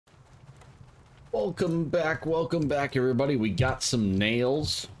Welcome back, everybody. We got some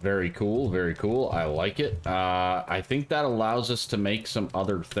nails. Very cool, very cool. I like it. I think that allows us to make some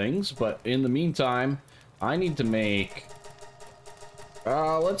other things, but in the meantime, I need to make...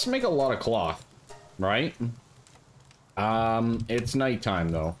 let's make a lot of cloth, right? It's nighttime,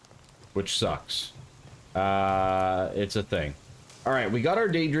 though, which sucks. It's a thing. Alright, we got our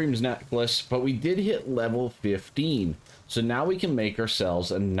Daydreams necklace, but we did hit level 15. So now we can make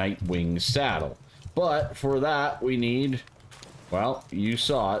ourselves a Nightwing saddle. But for that, we need, well, you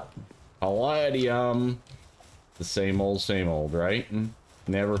saw it, palladium. The same old, right?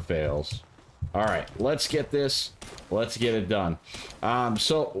 Never fails. Alright, let's get this. Let's get it done.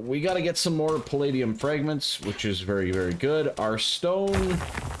 So we got to get some more palladium fragments, which is very, very good. Our stone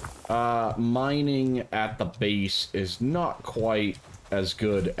mining at the base is not quite as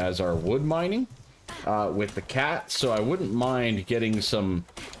good as our wood mining. With the cat, so I wouldn't mind getting some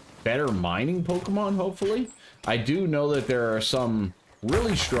better mining Pokemon, hopefully. I do know that there are some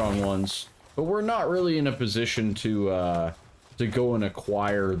really strong ones, but we're not really in a position to go and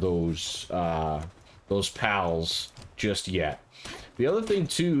acquire those pals just yet. The other thing,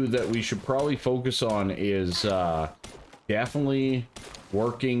 too, that we should probably focus on is definitely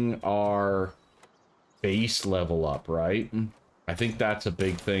working our base level up, right? I think that's a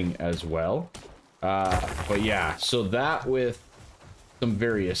big thing as well. But yeah, so that with some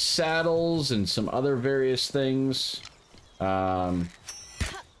various saddles and some other various things.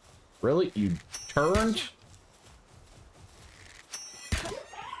 Really? You turned?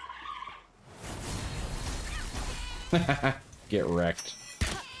 Get wrecked.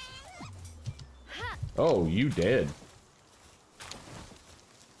 Oh, you did.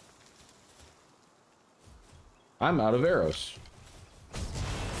 I'm out of arrows.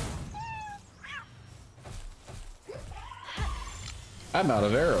 I'm out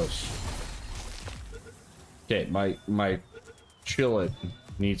of arrows. Okay, my chill it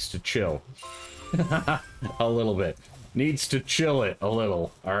needs to chill. A little bit. Needs to chill it a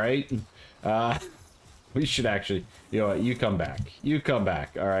little, alright? We should actually, you know what, you come back. You come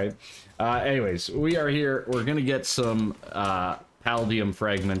back, alright? Anyways, we are here. We're gonna get some palladium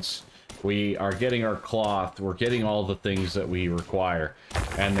fragments. We are getting our cloth. We're getting all the things that we require.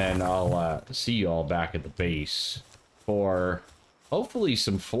 And then I'll see you all back at the base for... hopefully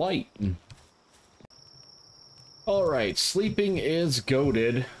some flight. Alright, sleeping is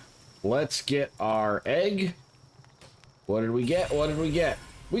goated. Let's get our egg. What did we get? What did we get?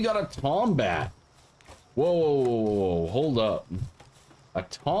 We got a Tombat. Whoa, whoa, whoa, whoa, hold up. A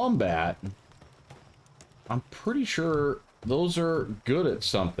Tombat? I'm pretty sure those are good at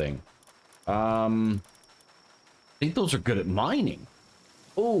something. I think those are good at mining.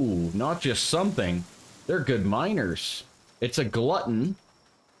 Oh, not just something. They're good miners. It's a glutton,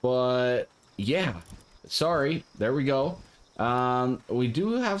 but yeah, sorry, there we go. We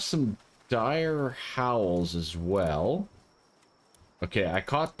do have some dire howls as well. Okay, I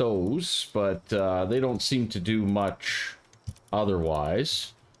caught those, but they don't seem to do much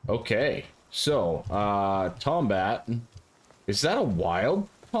otherwise. Okay, so, Tombat. Is that a wild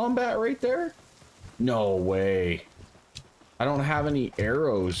Tombat right there? No way. I don't have any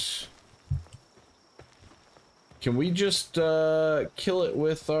arrows. Can we just kill it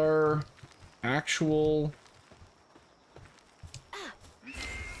with our actual,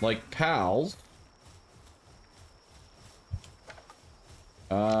 like, pals?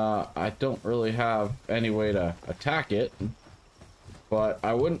 I don't really have any way to attack it, but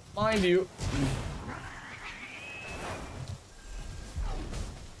I wouldn't mind you.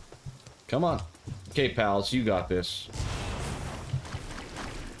 Come on. Okay, pals, you got this.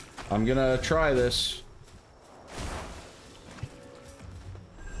 I'm gonna try this.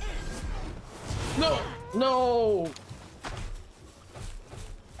 No! No!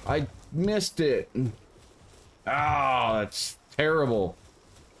 I missed it. Ah, that's terrible.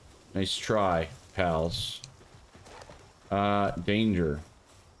 Nice try, pals. Danger.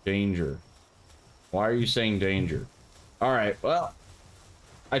 Danger. Why are you saying danger? Alright, well,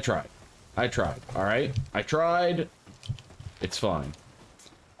 I tried. I tried, alright? I tried. It's fine.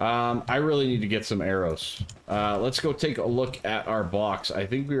 I really need to get some arrows. Let's go take a look at our box. I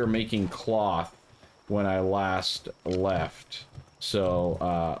think we were making cloth when I last left.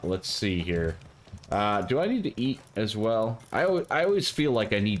 So, let's see here. Do I need to eat as well? I always feel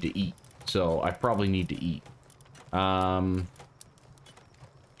like I need to eat, so I probably need to eat.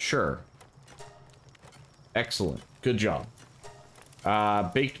 Sure. Excellent. Good job.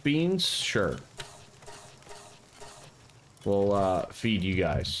 Baked beans? Sure. We'll, feed you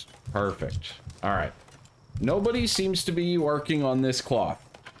guys. Perfect. Alright. Nobody seems to be working on this cloth.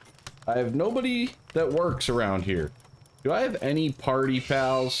 I have nobody that works around here. Do I have any party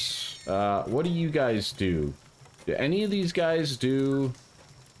pals? What do you guys do? Do any of these guys do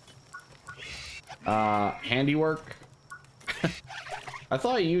handiwork? I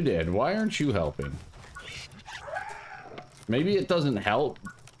thought you did. Why aren't you helping? Maybe it doesn't help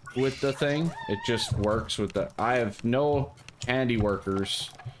with the thing. It just works with the... I have no handy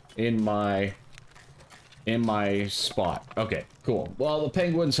workers in my spot. Okay, cool. Well, the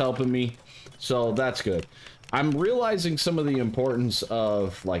penguin's helping me, so that's good. I'm realizing some of the importance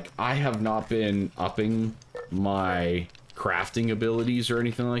of, like, I have not been upping my crafting abilities or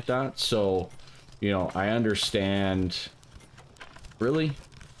anything like that, so, you know, I understand. Really?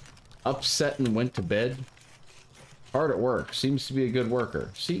 Upset and went to bed? Hard at work. Seems to be a good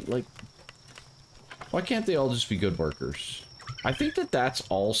worker. See, like, why can't they all just be good workers? I think that that's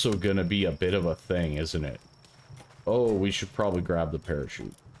also gonna be a bit of a thing, isn't it? Oh, we should probably grab the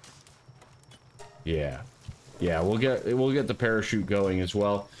parachute. Yeah. Yeah, we'll get the parachute going as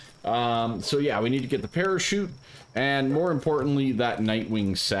well. So yeah, we need to get the parachute, and more importantly, that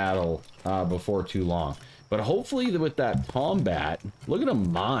Nightwing saddle before too long. But hopefully with that Tombat, look at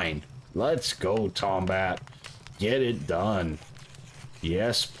him mine. Let's go, Tombat. Get it done.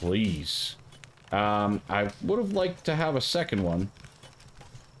 Yes, please. I would have liked to have a second one.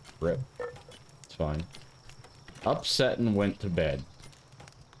 Rip. It's fine. Upset and went to bed.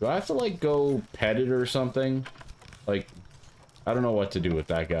 Do I have to, like, go pet it or something? Like, I don't know what to do with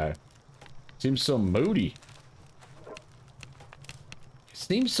that guy. Seems so moody.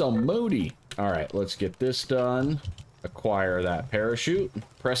 Seems so moody. Alright, let's get this done. Acquire that parachute.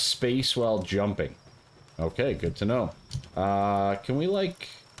 Press space while jumping. Okay, good to know. Can we, like,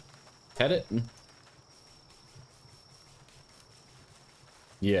 pet it?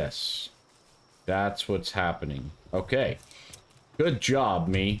 Yes. That's what's happening. Okay. Good job,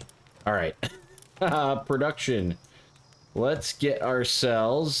 me. Alright. Production. Let's get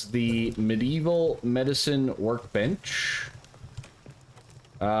ourselves the medieval medicine workbench.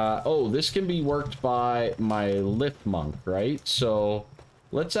 Oh, this can be worked by my lift monk, right? So,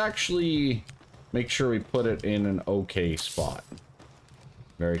 let's actually make sure we put it in an okay spot.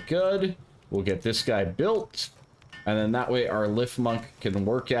 Very good. We'll get this guy built. And then that way our lift monk can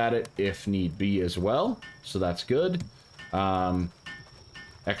work at it if need be as well. So that's good.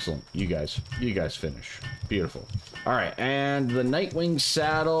 Excellent. You guys finish. Beautiful. All right, and the Nightwing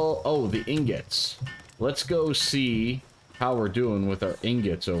saddle. Oh, the ingots. Let's go see how we're doing with our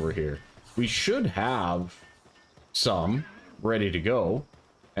ingots over here. We should have some ready to go.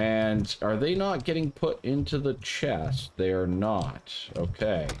 And are they not getting put into the chest? They are not.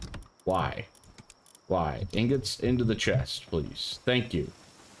 Okay. Why? Why? Ingots into the chest, please. Thank you.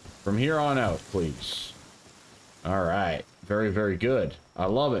 From here on out, please. All right. Very, very good. I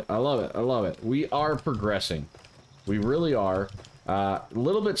love it. I love it. I love it. We are progressing. We really are. A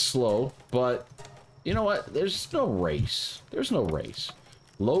little bit slow, but you know what? There's no race. There's no race.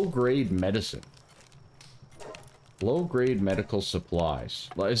 Low-grade medicine. Low-grade medical supplies.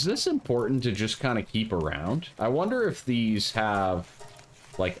 Is this important to just kind of keep around? I wonder if these have,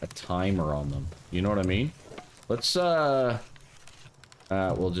 like, a timer on them. You know what I mean? Let's, we'll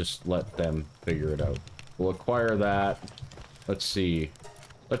just let them figure it out. We'll acquire that. Let's see.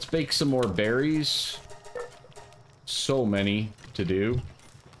 Let's bake some more berries. So many to do.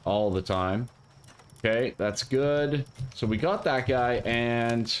 All the time. Okay, that's good. So we got that guy,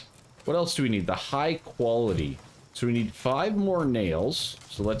 and what else do we need? The high quality. So we need 5 more nails.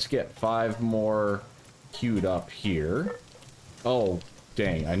 So let's get 5 more queued up here. Oh,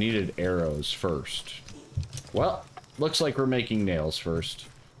 dang, I needed arrows first. Well, looks like we're making nails first.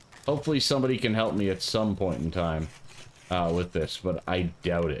 Hopefully somebody can help me at some point in time with this, but I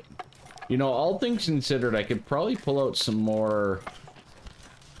doubt it. You know, all things considered, I could probably pull out some more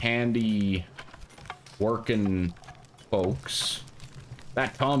handy working folks.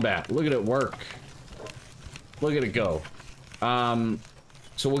 That combat, look at it work. Look at it go.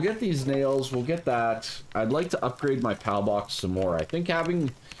 So we'll get these nails, we'll get that. I'd like to upgrade my PAL box some more. I think having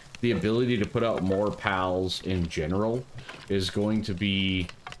the ability to put out more PALs in general is going to be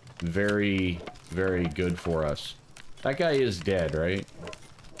very, very good for us. That guy is dead, right?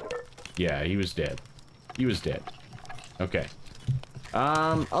 Yeah, he was dead. He was dead. Okay.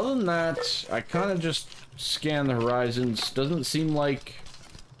 Other than that, I kind of just scan the horizons. Doesn't seem like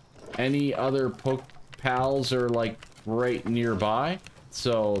any other pals are, like, right nearby.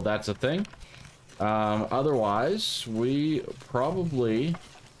 So, that's a thing. Otherwise, we probably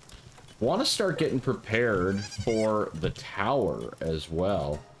want to start getting prepared for the tower as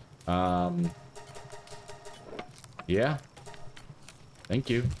well. Yeah. Thank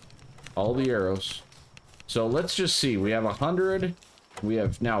you. All the arrows. So let's just see. We have 100. We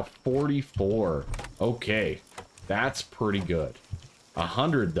have now 44. Okay. That's pretty good.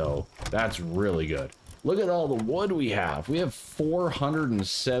 100 though. That's really good. Look at all the wood we have. We have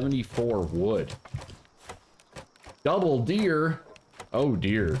 474 wood. Double deer. Oh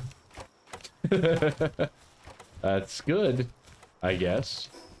dear. That's good, I guess.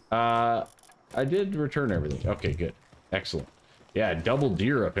 I did return everything. Okay, good. Excellent. Yeah, double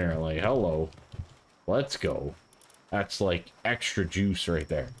deer apparently. Hello. Let's go. That's like extra juice right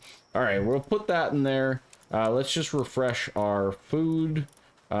there. All right, we'll put that in there. Let's just refresh our food.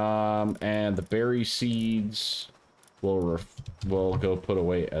 And the berry seeds we'll go put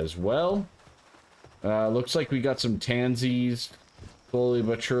away as well. Looks like we got some tansies slowly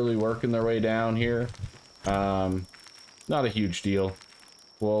but surely working their way down here. Not a huge deal.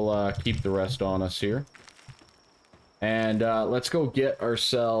 We'll keep the rest on us here. And let's go get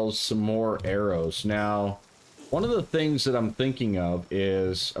ourselves some more arrows. Now, one of the things that I'm thinking of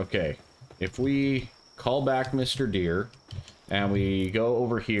is, okay, if we call back Mr. Deer and we go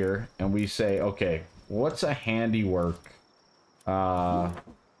over here and we say, okay, what's a handiwork pal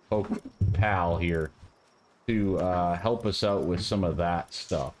here to help us out with some of that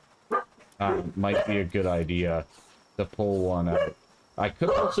stuff? Might be a good idea to pull one out. I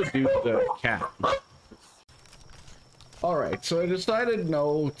could also do the cat. Alright, so I decided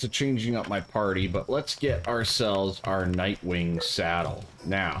no to changing up my party, but let's get ourselves our Nightwing saddle.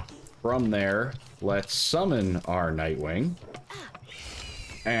 Now, from there, let's summon our Nightwing.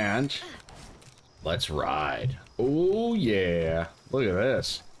 And let's ride. Oh, yeah. Look at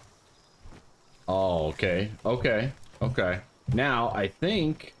this. Oh, okay. Okay. Okay. Now, I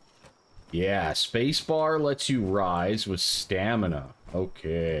think... yeah, spacebar lets you rise with stamina.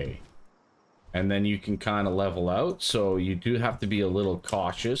 Okay. And then you can kind of level out, so you do have to be a little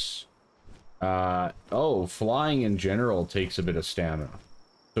cautious. Oh, flying in general takes a bit of stamina.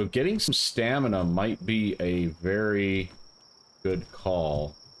 So getting some stamina might be a very good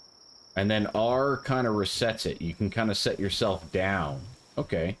call. And then R kind of resets it. You can kind of set yourself down.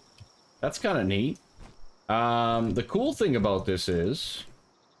 Okay. That's kind of neat. The cool thing about this is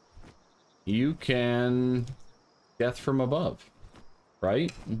you can death from above,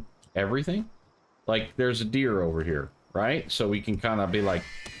 right? Everything. Like, there's a deer over here, right? So we can kind of be like,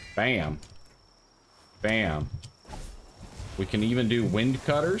 bam, bam. We can even do wind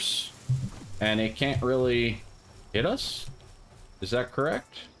cutters, and it can't really hit us. Is that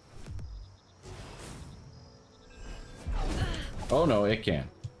correct? Oh, no, it can.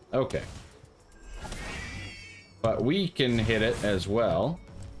 Okay. But we can hit it as well,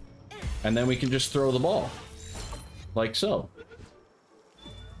 and then we can just throw the ball. Like so.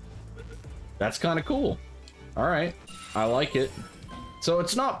 That's kind of cool. All right. I like it. So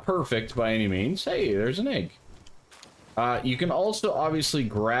it's not perfect by any means. Hey, there's an egg. You can also obviously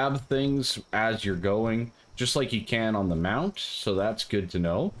grab things as you're going, just like you can on the mount. So that's good to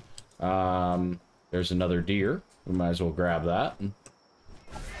know. There's another deer. We might as well grab that.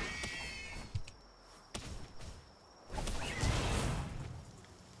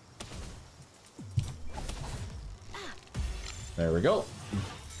 There we go.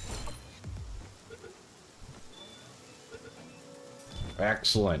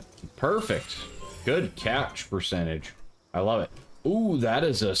 Excellent. Perfect. Good catch percentage. I love it. Ooh, that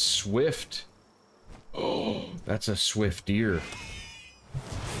is a swift. Oh, that's a swift deer.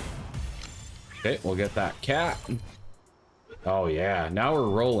 Okay, we'll get that cat. Oh, yeah. Now we're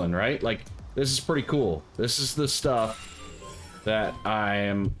rolling, right? Like, this is pretty cool. This is the stuff that I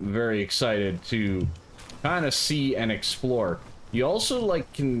am very excited to kind of see and explore. You also,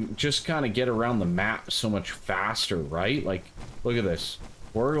 like, can just kind of get around the map so much faster, right? Like, look at this.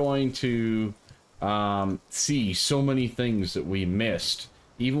 We're going to see so many things that we missed,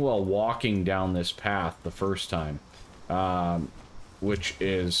 even while walking down this path the first time, which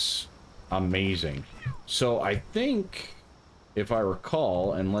is amazing. So I think, if I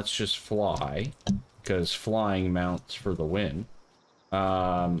recall, and let's just fly, because flying mounts for the win,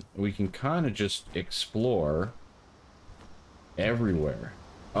 we can kind of just explore everywhere.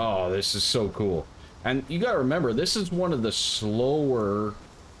 Oh, this is so cool. And you gotta remember, this is one of the slower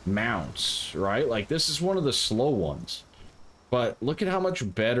mounts, right? Like, this is one of the slow ones. But look at how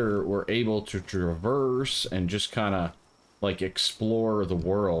much better we're able to traverse and just kind of, like, explore the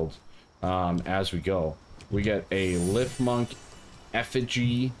world as we go. We get a lift monk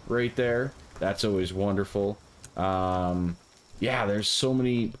effigy right there. That's always wonderful. Yeah, there's so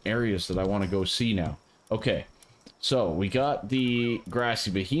many areas that I want to go see now. Okay. So, we got the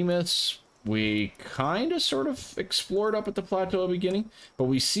grassy behemoths. we kind of sort of explored up at the plateau beginning, but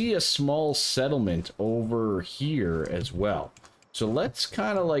we see a small settlement over here as well. So let's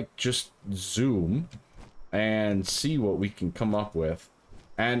kind of like just zoom and see what we can come up with.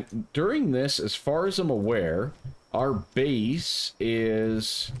 And during this, as far as I'm aware, our base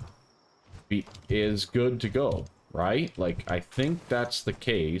is good to go, right? Like, I think that's the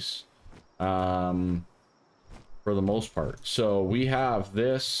case, for the most part. So we have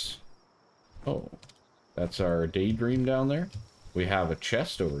this. Oh, that's our daydream down there. We have a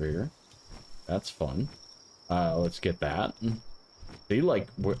chest over here. That's fun. Let's get that. See, like,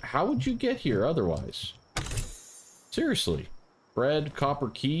 how would you get here otherwise? Seriously. Bread, copper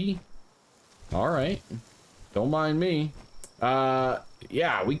key. Alright. Don't mind me.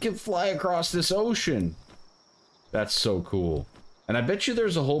 Yeah, we can fly across this ocean. That's so cool. And I bet you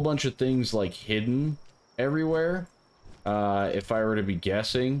there's a whole bunch of things, like, hidden everywhere. If I were to be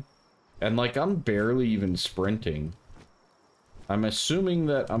guessing. And, like, I'm barely even sprinting. I'm assuming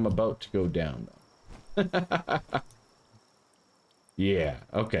that I'm about to go down, though. Yeah,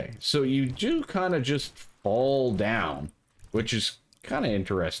 okay. So you do kind of just fall down, which is kind of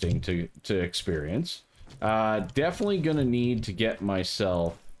interesting to experience. Definitely gonna need to get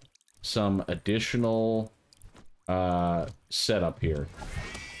myself some additional setup here.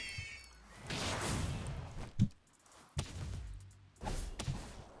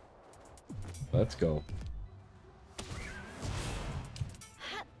 Let's go.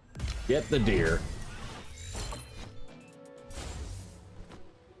 Get the deer.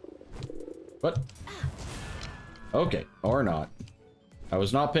 What? Okay, or not. I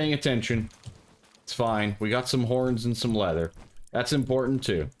was not paying attention. It's fine. We got some horns and some leather. That's important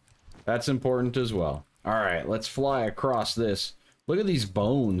too. That's important as well. Alright, let's fly across this. Look at these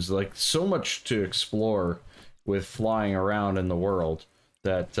bones. Like, so much to explore with flying around in the world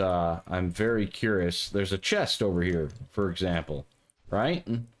that I'm very curious. There's a chest over here, for example. Right?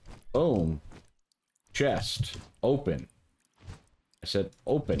 Boom. Chest. Open. I said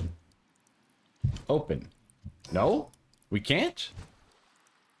open. Open. No? We can't?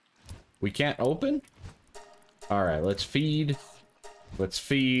 We can't open? Alright, let's feed. Let's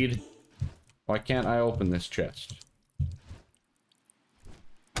feed. Why can't I open this chest?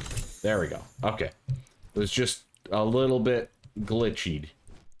 There we go. Okay. It was just a little bit glitched.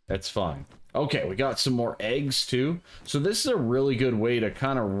 That's fine. Okay, we got some more eggs too. So this is a really good way to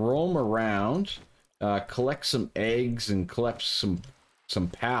kind of roam around, collect some eggs and collect some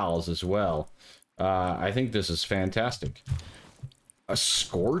pals as well. I think this is fantastic. A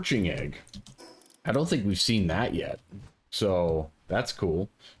scorching egg. I don't think we've seen that yet. So that's cool.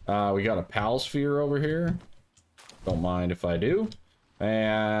 We got a pal sphere over here. Don't mind if I do.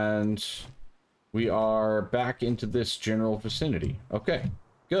 And we are back into this general vicinity. Okay,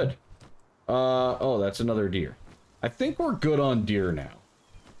 good. Oh, that's another deer. I think we're good on deer now.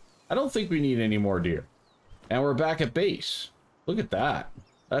 I don't think we need any more deer. And we're back at base. Look at that.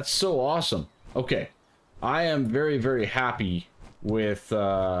 That's so awesome. Okay, I am very, very happy with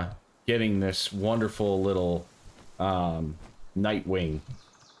getting this wonderful little Nightwing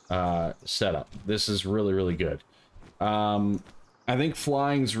setup. This is really, really good. I think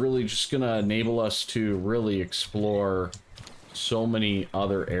flying's really just gonna enable us to really explore so many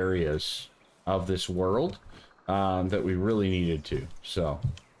other areas of this world that we really needed to. So,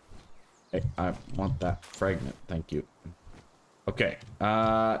 hey, I want that fragment. Thank you. Okay,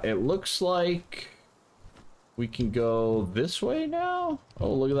 it looks like we can go this way now.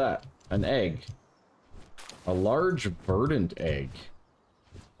 Oh, look at that. An egg. A large verdant egg.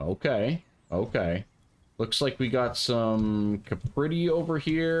 Okay, okay. Looks like we got some Capriti over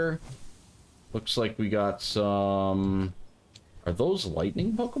here. Looks like we got some... Are those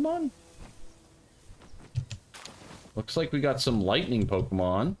lightning Pokemon? Looks like we got some lightning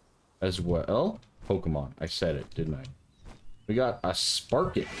Pokemon as well. Pokemon. I said it, didn't I? We got a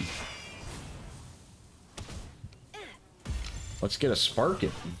Sparkit. Let's get a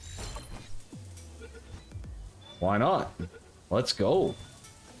Sparkit. Why not? Let's go.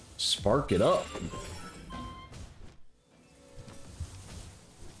 Spark it up.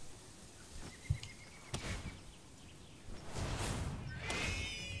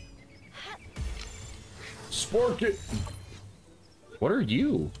 Spark it. What are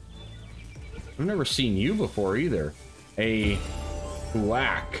you? I've never seen you before either. A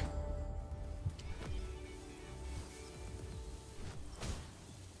whack.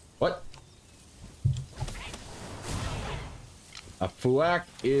 What? A Fuak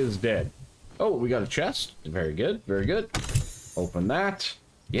is dead. Oh, we got a chest. Very good, very good. Open that.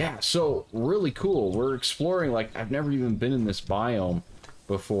 Yeah, so really cool. We're exploring, like, I've never even been in this biome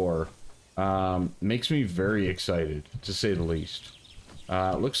before. Makes me very excited, to say the least.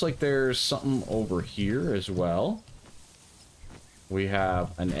 Looks like there's something over here as well. We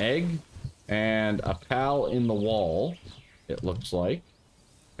have an egg and a pal in the wall, it looks like.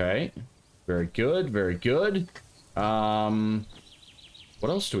 Okay. Very good, very good. What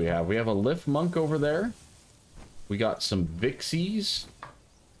else do we have? We have a lift monk over there. We got some Vixies.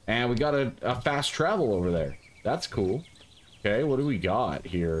 And we got a fast travel over there. That's cool. Okay, what do we got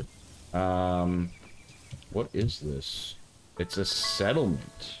here? What is this? It's a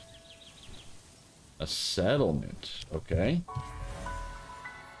settlement. A settlement. Okay.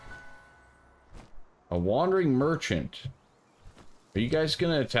 A wandering merchant. Are you guys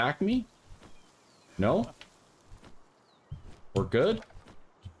gonna attack me? No? We're good?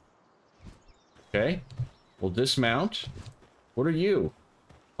 Okay. We'll dismount. What are you?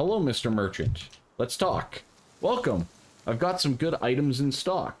 Hello, Mr. Merchant. Let's talk. Welcome. I've got some good items in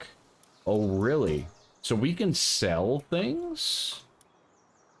stock. Oh, really? So we can sell things?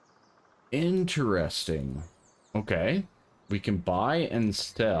 Interesting. Okay. We can buy and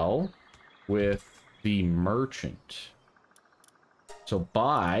sell with the merchant. So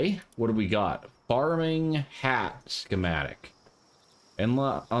buy, what do we got? Farming hat schematic.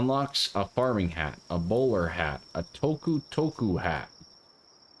 Unlocks a farming hat, a bowler hat, a toku hat.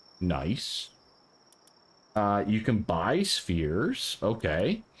 Nice. You can buy spheres.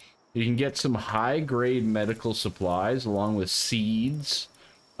 Okay. You can get some high-grade medical supplies along with seeds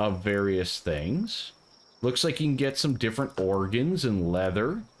of various things. Looks like you can get some different organs and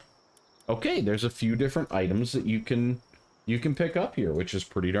leather. Okay, there's a few different items that you can pick up here, which is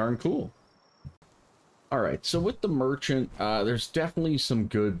pretty darn cool. Alright, so with the merchant, there's definitely some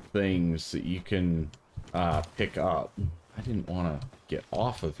good things that you can pick up. I didn't want to get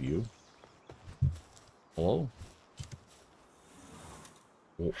off of you. Hello?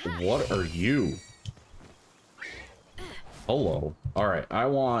 What are you? Hello. Alright, I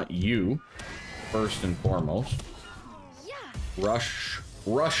want you, first and foremost. Rush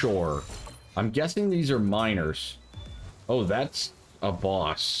ore. I'm guessing these are miners. Oh, that's a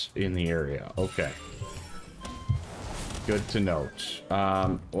boss in the area. Okay. Good to note.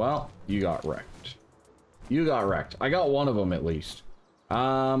 Well, you got wrecked. You got wrecked. I got one of them at least.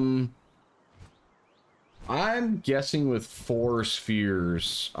 I'm guessing with 4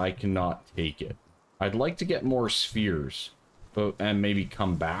 spheres, I cannot take it. I'd like to get more spheres, and maybe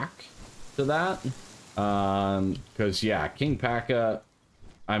come back to that. Because, yeah, King P.A.K.A.,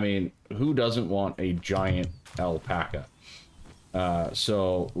 I mean, who doesn't want a giant alpaca?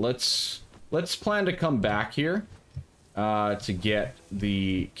 So, let's plan to come back here. To get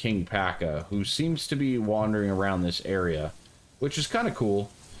the King P.A.K.A., who seems to be wandering around this area, which is kind of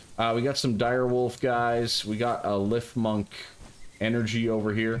cool. We got some direwolf guys. We got a lift monk energy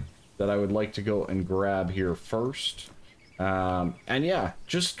over here that I would like to go and grab here first. And yeah,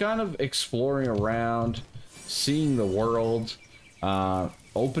 just kind of exploring around, seeing the world,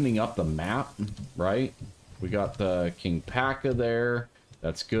 opening up the map, right? We got the King P.A.K.A. there.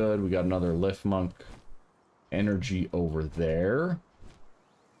 That's good. We got another lift monk energy over there.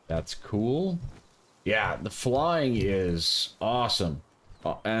 That's cool. Yeah, the flying is awesome.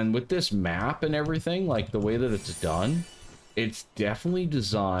 And with this map and everything, like the way that it's done, it's definitely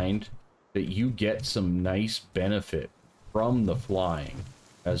designed that you get some nice benefit from the flying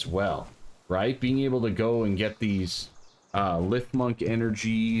as well, right? Being able to go and get these lift monk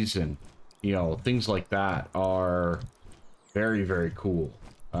energies and, you know, things like that are very, very cool,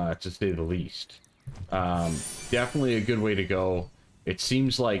 to say the least. Definitely a good way to go. It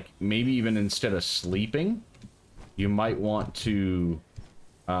seems like maybe even instead of sleeping, you might want to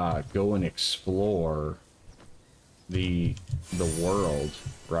go and explore the world,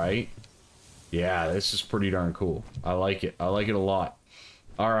 right? Yeah, this is pretty darn cool. I like it. I like it a lot.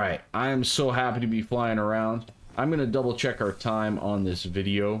 All right, I am so happy to be flying around. I'm gonna double check our time on this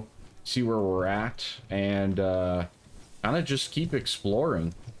video, see where we're at, and kind of just keep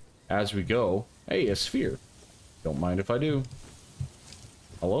exploring as we go. Hey, a sphere. Don't mind if I do.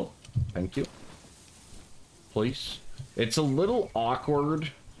 Hello? Thank you. Please. It's a little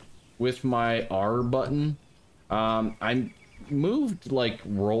awkward with my R button. I moved like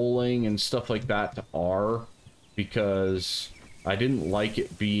rolling and stuff like that to R because I didn't like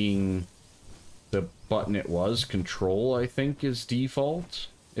it being the button it was. Control, I think, is default,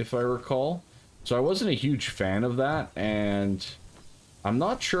 if I recall. So I wasn't a huge fan of that, and I'm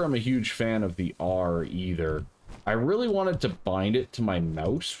not sure I'm a huge fan of the R either. I really wanted to bind it to my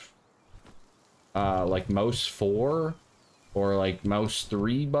mouse. Like mouse 4 or like mouse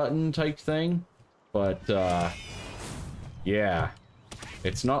 3 button type thing. But, yeah.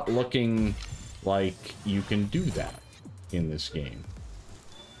 It's not looking like you can do that in this game.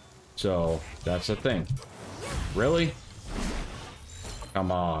 So, that's the thing. Really?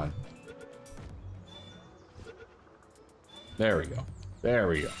 Come on. There we go. There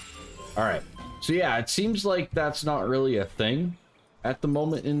we go. Alright. So yeah, it seems like that's not really a thing at the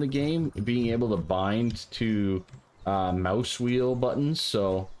moment in the game, being able to bind to mouse wheel buttons.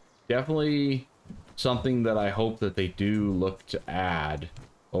 So definitely something that I hope that they do look to add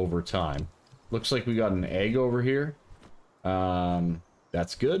over time. Looks like we got an egg over here.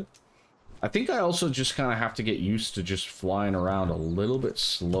 That's good. I think I also just kind of have to get used to just flying around a little bit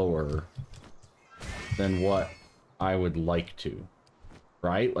slower than what I would like to.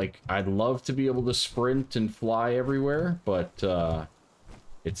 Right? Like, I'd love to be able to sprint and fly everywhere, but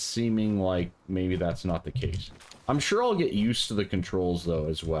it's seeming like maybe that's not the case. I'm sure I'll get used to the controls, though,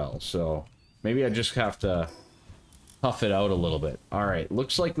 as well. So, maybe I just have to tough it out a little bit. Alright,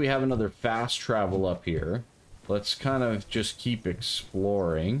 looks like we have another fast travel up here. Let's kind of just keep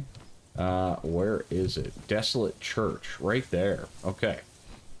exploring. Where is it? Desolate Church. Right there. Okay.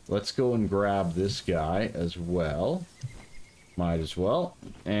 Let's go and grab this guy as well. Might as well.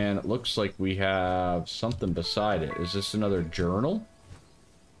 And it looks like we have something beside it. Is this another journal?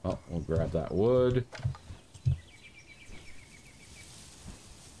 Oh, we'll grab that wood.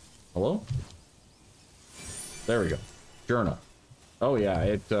 Hello? There we go. Journal. Oh yeah,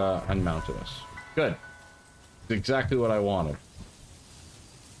 it unmounted us. Good. It's exactly what I wanted.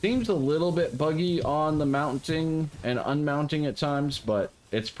 Seems a little bit buggy on the mounting and unmounting at times, but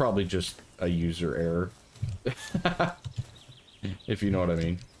it's probably just a user error. If you know what I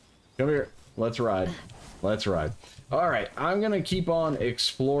mean. Come here. Let's ride. Let's ride. Alright, I'm going to keep on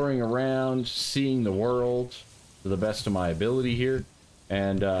exploring around, seeing the world to the best of my ability here.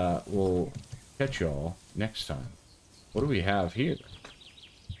 And we'll catch y'all next time. What do we have here?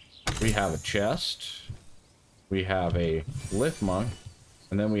 We have a chest. We have a lift monk.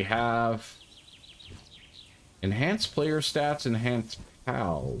 And then we have enhanced player stats, enhanced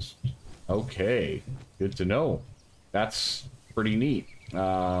pals. Okay, good to know. That's pretty neat.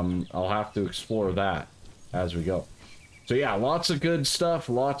 I'll have to explore that as we go. So yeah, lots of good stuff,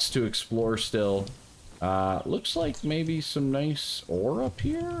 lots to explore still. Looks like maybe some nice ore up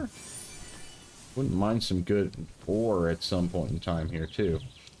here. Wouldn't mind some good ore at some point in time here too.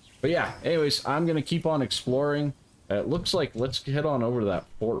 But yeah, anyways, I'm gonna keep on exploring. It looks like let's head on over to that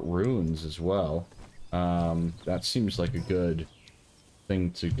Fort Ruins as well. That seems like a good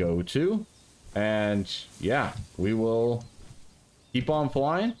thing to go to. And yeah, we will keep on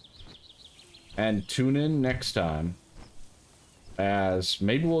flying and tune in next time, as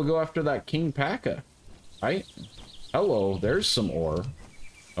maybe we'll go after that King Paka, right? Hello, there's some ore.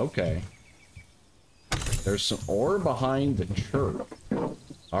 Okay. There's some ore behind the church.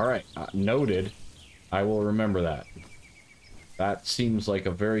 Alright, noted. I will remember that. That seems like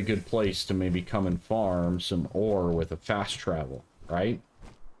a very good place to maybe come and farm some ore with a fast travel, right?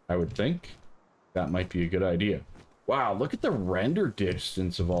 I would think that might be a good idea. Wow, look at the render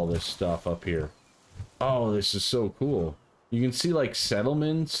distance of all this stuff up here. Oh, this is so cool. You can see like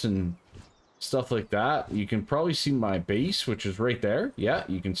settlements and stuff like that. You can probably see my base, which is right there. Yeah,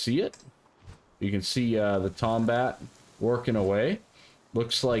 you can see it. You can see the Tombat working away.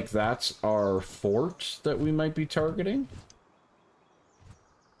 Looks like that's our fort that we might be targeting.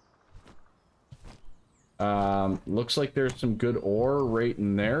 Looks like there's some good ore right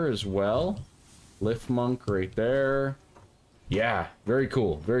in there as well. Lift monk right there. Yeah, very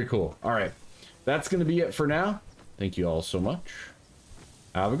cool. Very cool. All right. That's going to be it for now. Thank you all so much.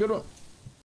 Have a good one.